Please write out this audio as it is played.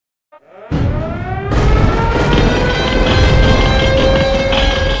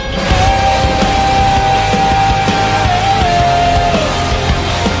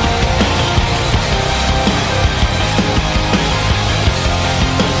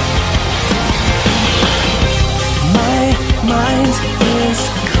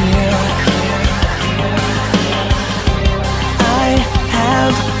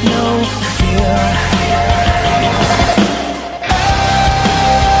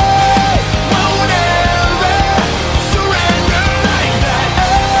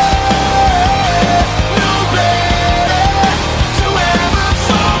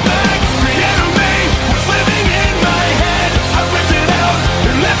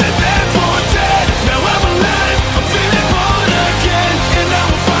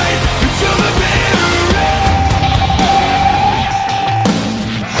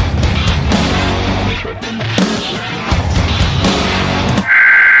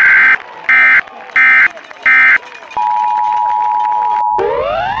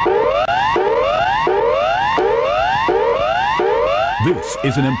This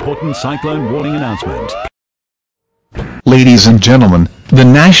is an important cyclone warning announcement. Ladies and gentlemen, the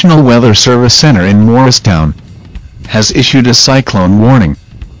National Weather Service Center in Morristown has issued a cyclone warning.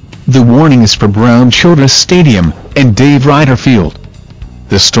 The warning is for Brown Childress Stadium and Dave Ryder Field.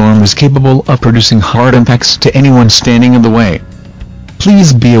 The storm is capable of producing hard impacts to anyone standing in the way.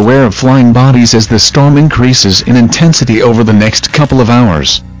 Please be aware of flying bodies as the storm increases in intensity over the next couple of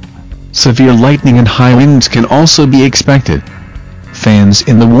hours. Severe lightning and high winds can also be expected. Fans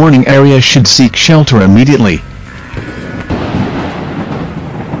in the warning area should seek shelter immediately.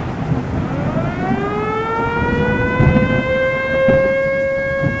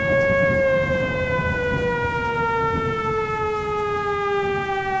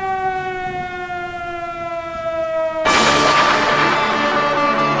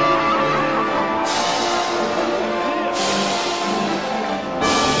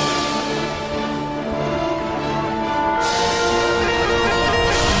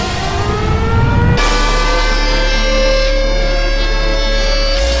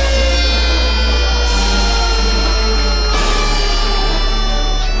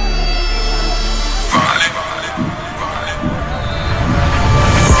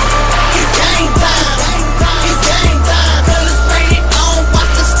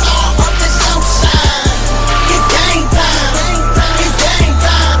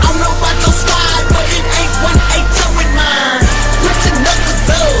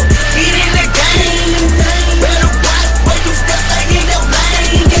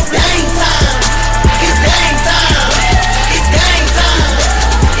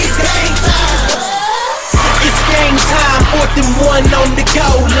 One on the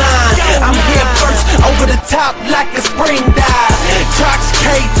goal line. I'm here first, over the top like a spring dive. Trucks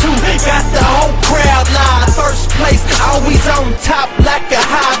K2, got the whole crowd live. First place, always on top like a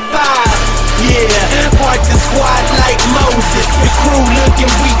high five. Yeah, park the squad like Moses. The crew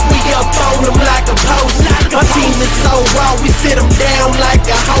looking weak, we up on them like a post. My team is so raw, we sit them down like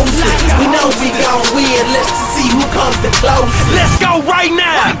a hostess. We know we gon' win, let's just see who comes the closest. Let's go right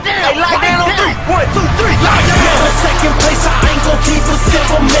now!